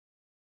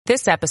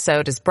This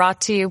episode is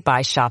brought to you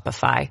by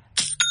Shopify.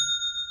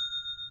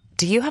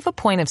 Do you have a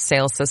point of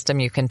sale system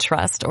you can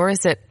trust, or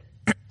is it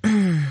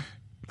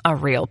a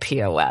real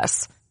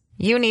POS?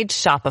 You need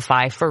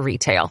Shopify for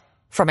retail.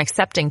 From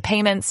accepting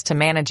payments to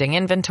managing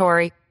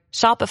inventory,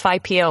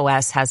 Shopify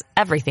POS has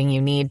everything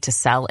you need to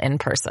sell in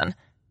person.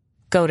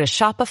 Go to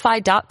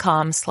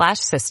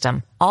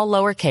shopify.com/system, all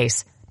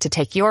lowercase, to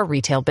take your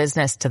retail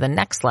business to the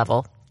next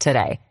level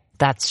today.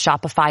 That's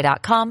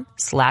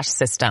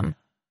shopify.com/system.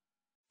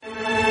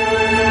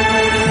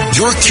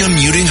 You're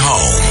commuting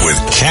home with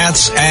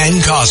Katz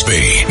and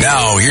Cosby.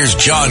 Now here's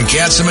John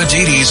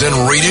Catsimatidis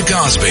and Rita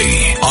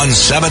Cosby on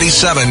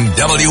 77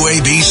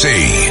 WABC.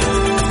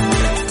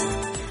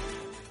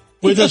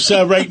 With us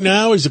right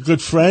now is a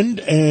good friend,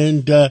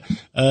 and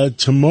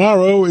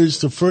tomorrow is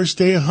the first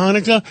day of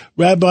Hanukkah.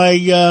 Rabbi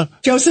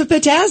Joseph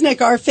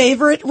Potasnik, our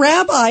favorite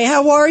rabbi.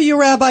 How are you,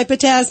 Rabbi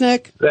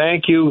Potasnik?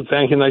 Thank you.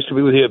 Nice to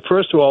be with you.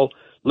 First of all,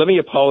 let me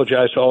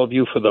apologize to all of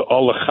you for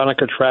all the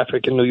Hanukkah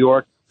traffic in New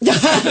York. I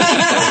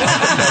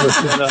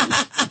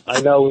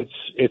know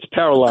it's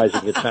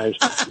paralyzing at times.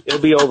 It'll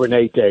be over in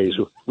 8 days.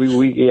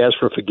 We ask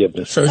for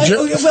forgiveness. So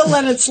we'll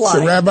let it slide.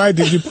 So, Rabbi,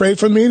 did you pray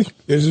for me?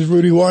 This is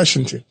Rudy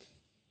Washington.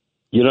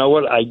 You know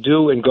what? I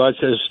do, and God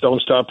says,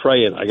 don't stop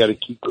praying. I got to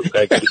keep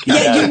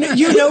yeah,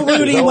 you know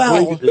Rudy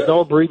well. There's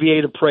no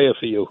abbreviated prayer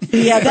for you.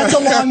 Yeah, that's a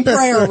long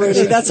prayer,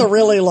 Rudy. That's a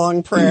really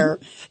long prayer.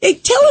 Hey,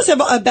 tell us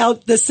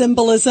about the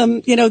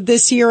symbolism,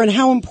 this year and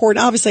how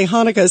important. Obviously,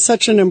 Hanukkah is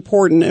such an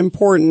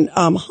important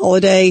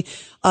holiday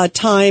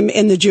time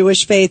in the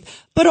Jewish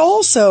faith, but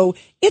also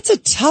it's a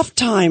tough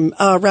time,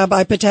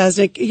 Rabbi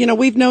Potasnik.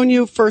 We've known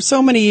you for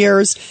so many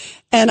years.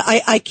 And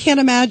I can't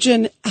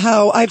imagine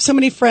how I have so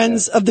many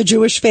friends of the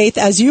Jewish faith,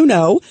 as you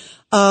know,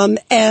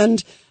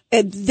 and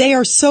they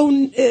are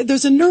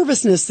there's a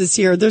nervousness this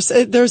year.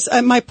 There's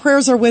my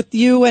prayers are with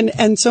you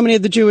and so many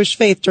of the Jewish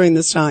faith during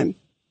this time.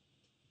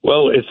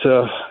 Well, it's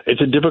a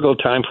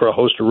difficult time for a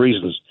host of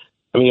reasons.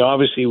 I mean,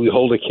 obviously we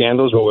hold the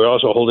candles, but we're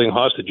also holding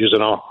hostages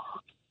in our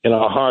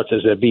hearts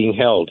as they're being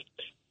held.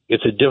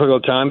 It's a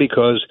difficult time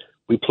because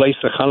we place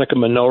the Hanukkah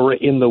menorah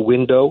in the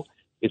window.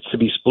 It's to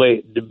be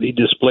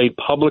displayed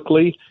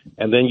publicly,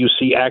 and then you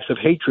see acts of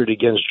hatred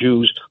against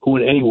Jews who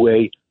in any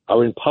way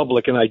are in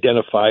public and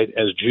identified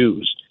as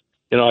Jews.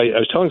 I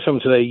was telling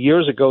someone today,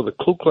 years ago, the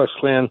Ku Klux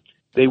Klan,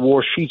 they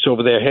wore sheets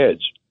over their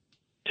heads.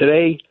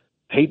 Today,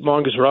 hate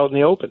mongers are out in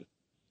the open.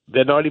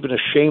 They're not even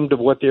ashamed of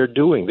what they're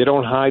doing. They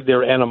don't hide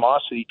their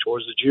animosity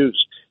towards the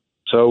Jews.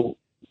 So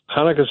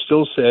Hanukkah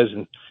still says,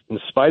 in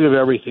spite of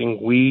everything,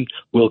 we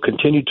will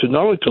continue to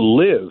not only to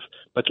live,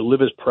 but to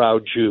live as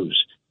proud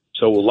Jews.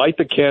 So we'll light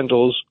the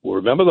candles, we'll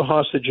remember the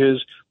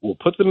hostages, we'll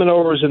put the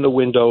menorahs in the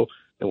window,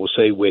 and we'll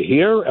say we're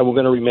here and we're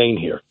going to remain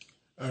here.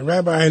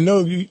 Rabbi, I know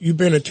you've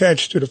been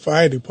attached to the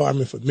fire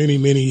department for many,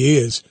 many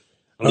years.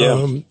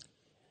 Yeah.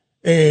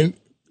 And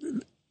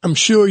I'm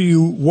sure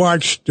you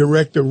watched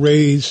Director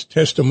Ray's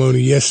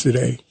testimony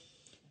yesterday.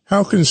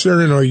 How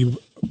concerned are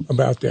you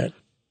about that?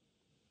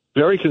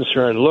 Very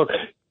concerned. Look,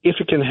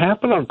 if it can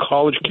happen on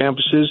college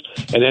campuses,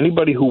 and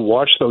anybody who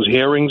watched those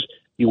hearings,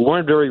 you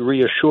weren't very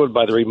reassured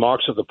by the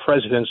remarks of the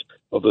presidents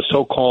of the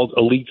so-called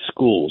elite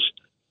schools.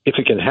 If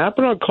it can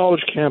happen on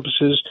college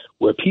campuses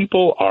where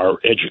people are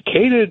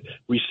educated,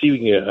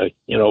 receiving a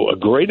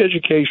great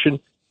education,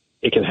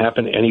 it can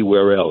happen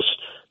anywhere else.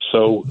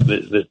 So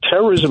the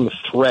terrorism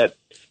threat,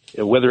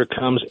 whether it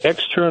comes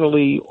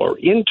externally or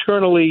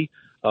internally,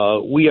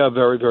 we are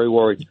very, very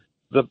worried.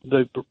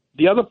 The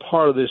other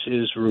part of this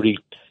is, Rudy,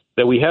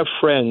 that we have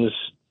friends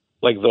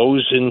like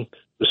those in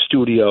the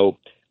studio.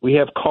 We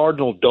have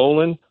Cardinal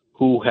Dolan,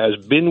 who has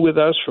been with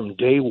us from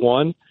day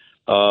one,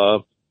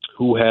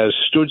 who has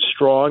stood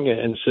strong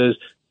and says,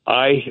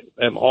 I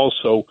am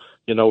also,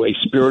 a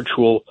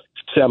spiritual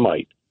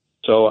Semite.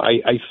 So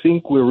I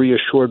think we're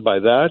reassured by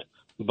that,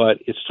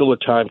 but it's still a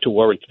time to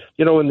worry.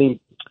 In the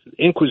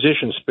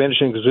Inquisition,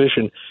 Spanish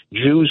Inquisition,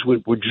 Jews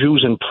were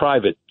Jews in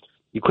private.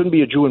 You couldn't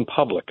be a Jew in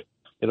public.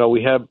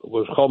 We have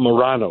what's called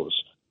Marranos.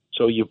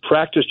 So you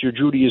practiced your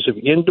Judaism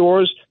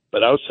indoors,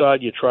 but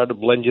outside you try to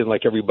blend in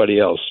like everybody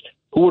else.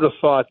 Who would have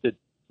thought that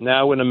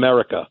now in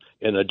America,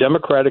 in a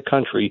democratic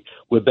country,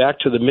 we're back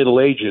to the Middle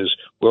Ages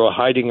where we're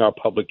hiding our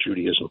public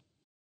Judaism?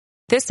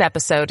 This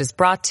episode is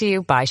brought to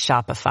you by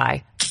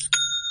Shopify.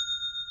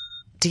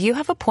 Do you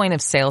have a point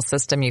of sale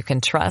system you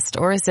can trust,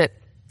 or is it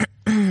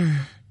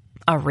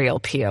a real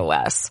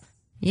POS?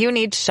 You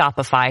need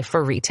Shopify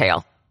for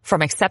retail.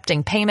 From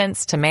accepting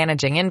payments to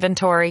managing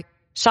inventory,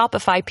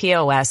 Shopify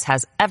POS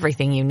has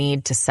everything you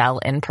need to sell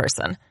in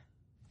person.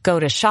 Go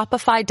to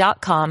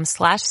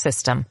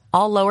shopify.com/system,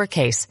 all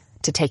lowercase,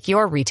 to take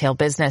your retail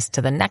business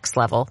to the next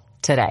level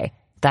today.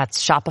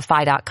 That's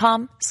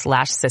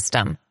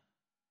shopify.com/system.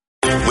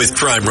 With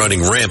crime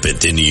running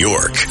rampant in New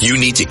York, you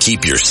need to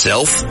keep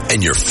yourself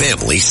and your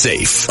family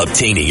safe.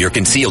 Obtaining your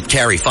concealed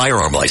carry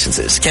firearm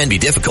licenses can be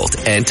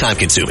difficult and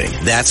time-consuming.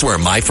 That's where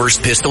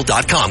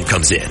MyFirstPistol.com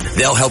comes in.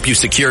 They'll help you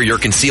secure your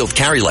concealed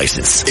carry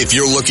license. If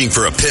you're looking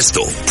for a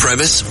pistol,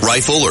 premise,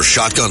 rifle, or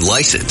shotgun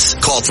license,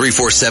 call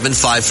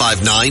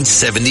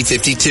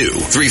 347-559-7052.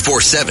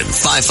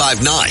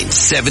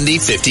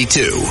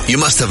 347-559-7052. You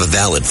must have a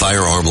valid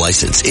firearm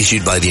license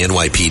issued by the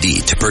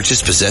NYPD to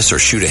purchase, possess, or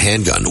shoot a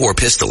handgun or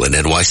pistol in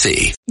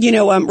NYC. You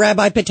know,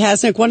 Rabbi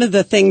Potasnik, one of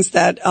the things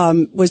that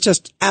was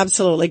just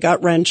absolutely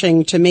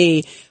gut-wrenching to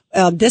me,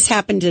 this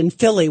happened in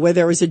Philly where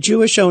there was a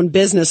Jewish-owned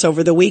business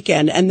over the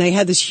weekend, and they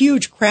had this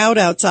huge crowd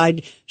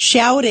outside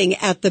shouting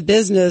at the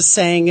business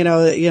saying,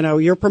 you know,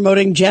 you're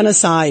promoting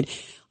genocide.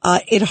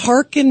 It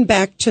harkened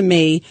back to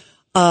me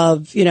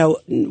of,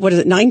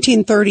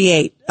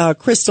 1938,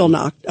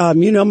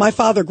 Kristallnacht. My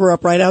father grew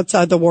up right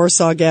outside the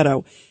Warsaw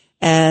Ghetto.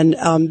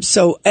 And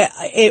so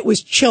it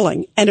was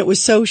chilling, and it was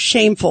so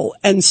shameful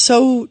and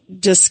so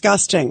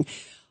disgusting.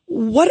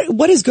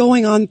 What is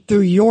going on through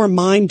your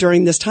mind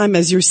during this time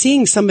as you're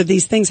seeing some of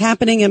these things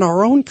happening in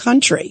our own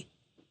country?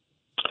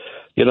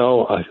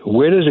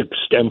 Where does it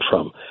stem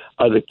from?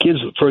 Are the kids,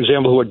 for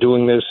example, who are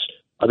doing this,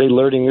 are they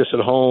learning this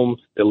at home?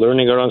 They're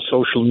learning it on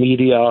social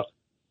media.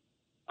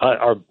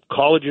 Are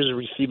colleges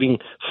receiving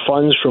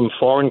funds from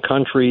foreign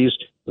countries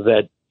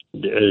that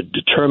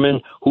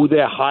determine who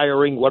they're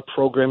hiring, what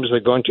programs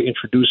they're going to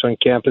introduce on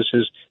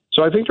campuses?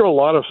 So I think there are a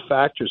lot of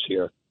factors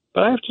here.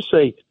 But I have to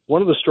say,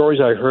 one of the stories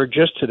I heard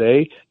just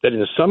today, that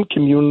in some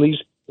communities,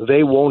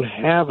 they won't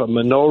have a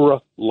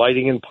menorah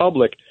lighting in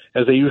public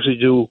as they usually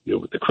do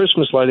with the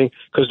Christmas lighting,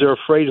 because they're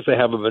afraid if they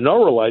have a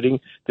menorah lighting,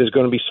 there's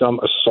going to be some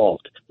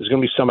assault. There's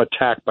going to be some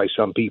attack by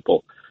some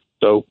people.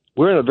 So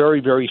we're in a very,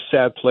 very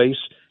sad place,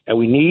 and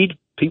we need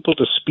people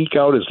to speak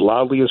out as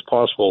loudly as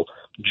possible.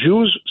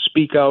 Jews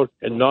speak out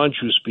and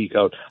non-Jews speak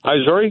out. I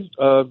was very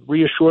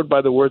reassured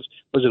by the words,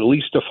 was it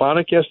Elise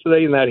Stefanik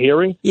yesterday in that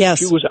hearing? Yes.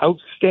 She was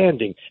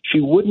outstanding. She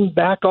wouldn't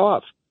back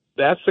off.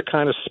 That's the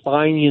kind of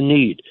spine you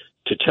need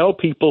to tell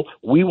people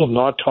we will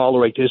not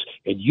tolerate this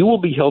and you will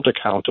be held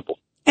accountable.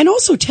 And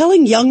also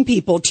telling young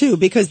people, too,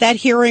 because that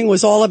hearing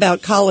was all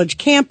about college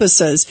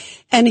campuses.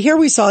 And here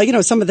we saw,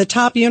 some of the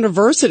top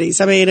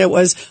universities. I mean, it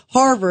was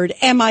Harvard,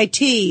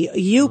 MIT,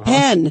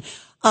 UPenn.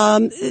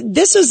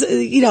 This is,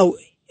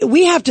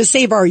 we have to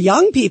save our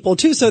young people,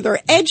 too, so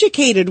they're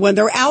educated when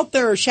they're out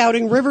there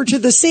shouting river to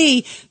the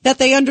sea, that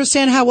they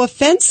understand how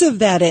offensive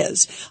that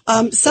is.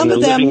 Some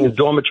of them living in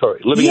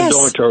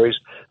dormitories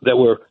that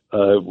were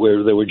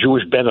where there were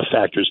Jewish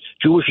benefactors,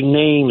 Jewish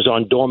names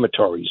on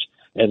dormitories,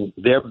 and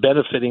they're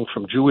benefiting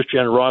from Jewish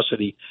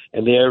generosity,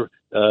 and they're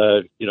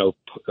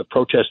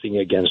protesting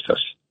against us.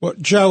 Well,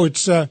 Joe,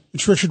 it's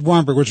Richard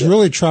Weinberg. What's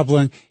really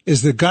troubling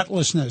is the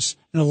gutlessness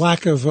and a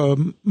lack of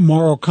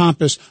moral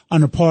compass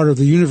on the part of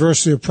the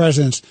University of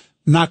Presidents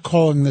not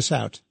calling this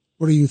out.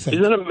 What do you think?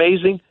 Isn't it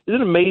amazing?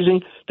 Isn't it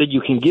amazing that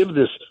you can give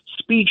this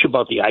speech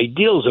about the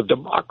ideals of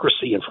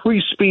democracy and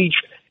free speech,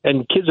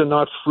 and kids are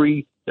not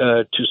free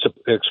to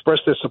express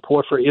their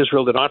support for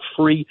Israel? They're not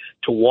free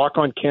to walk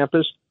on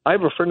campus. I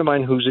have a friend of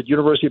mine who's at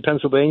University of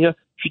Pennsylvania.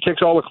 She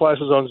takes all the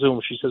classes on Zoom.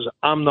 She says,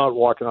 I'm not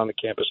walking on the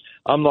campus.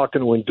 I'm not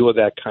going to endure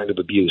that kind of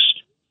abuse.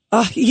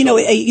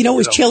 It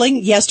was chilling.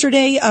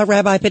 Yesterday,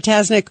 Rabbi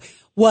Potasnik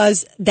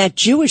was that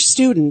Jewish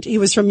student. He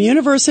was from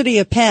University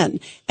of Penn,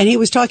 and he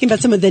was talking about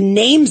some of the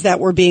names that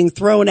were being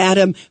thrown at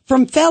him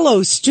from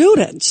fellow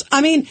students.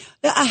 I mean,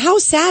 how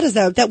sad is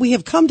that we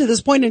have come to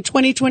this point in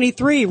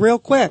 2023 real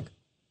quick?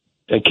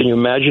 And can you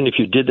imagine if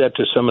you did that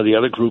to some of the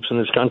other groups in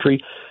this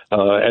country?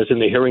 As in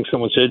the hearing,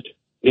 someone said,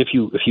 if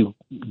you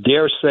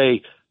dare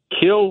say,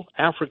 kill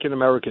African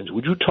Americans,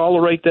 would you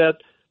tolerate that,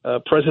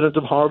 president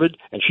of Harvard?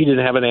 And she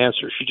didn't have an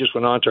answer. She just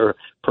went on to her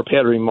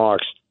prepared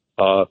remarks.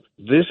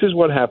 This is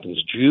what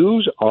happens.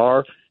 Jews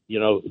are,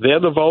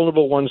 they're the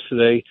vulnerable ones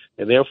today,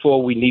 and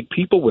therefore we need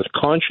people with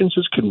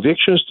consciences,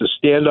 convictions to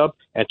stand up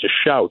and to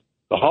shout.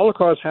 The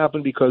Holocaust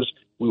happened because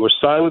we were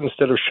silent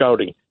instead of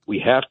shouting. We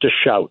have to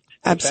shout.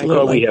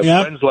 Absolutely. Thank God we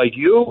have friends like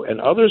you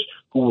and others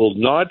who will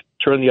not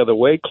turn the other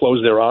way,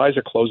 close their eyes,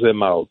 or close their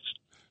mouths.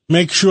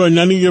 Make sure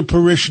none of your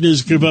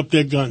parishioners give up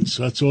their guns.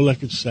 That's all I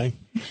can say.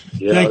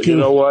 Yeah, Thank you. You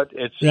know what?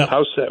 It's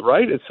how sad,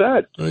 right? It's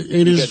sad.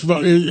 It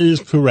is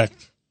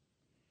correct.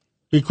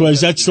 Because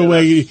that's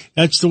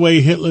the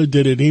way Hitler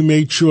did it. He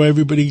made sure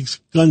everybody's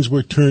guns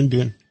were turned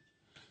in.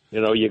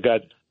 You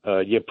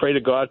pray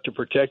to God to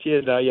protect you,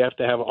 and now you have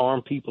to have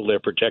armed people there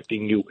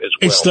protecting you as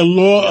well. It's the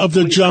law of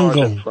the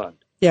jungle.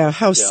 Yeah,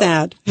 how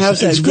sad. How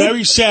sad. It's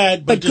very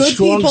sad, but the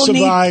strong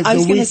survive,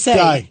 the weak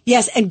die.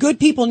 Yes, and good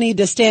people need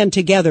to stand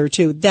together,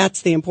 too.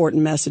 That's the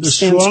important message. The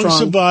stand strong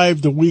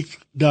survive, the weak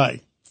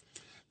die.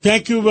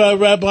 Thank you,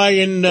 Rabbi,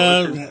 and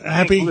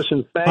happy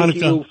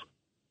Hanukkah.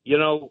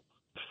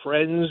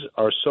 Friends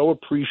are so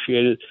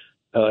appreciated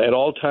at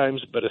all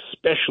times, but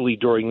especially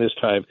during this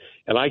time.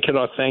 And I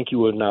cannot thank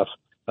you enough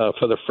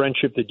for the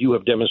friendship that you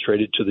have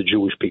demonstrated to the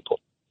Jewish people.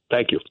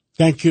 Thank you.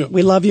 Thank you.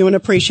 We love you and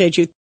appreciate you.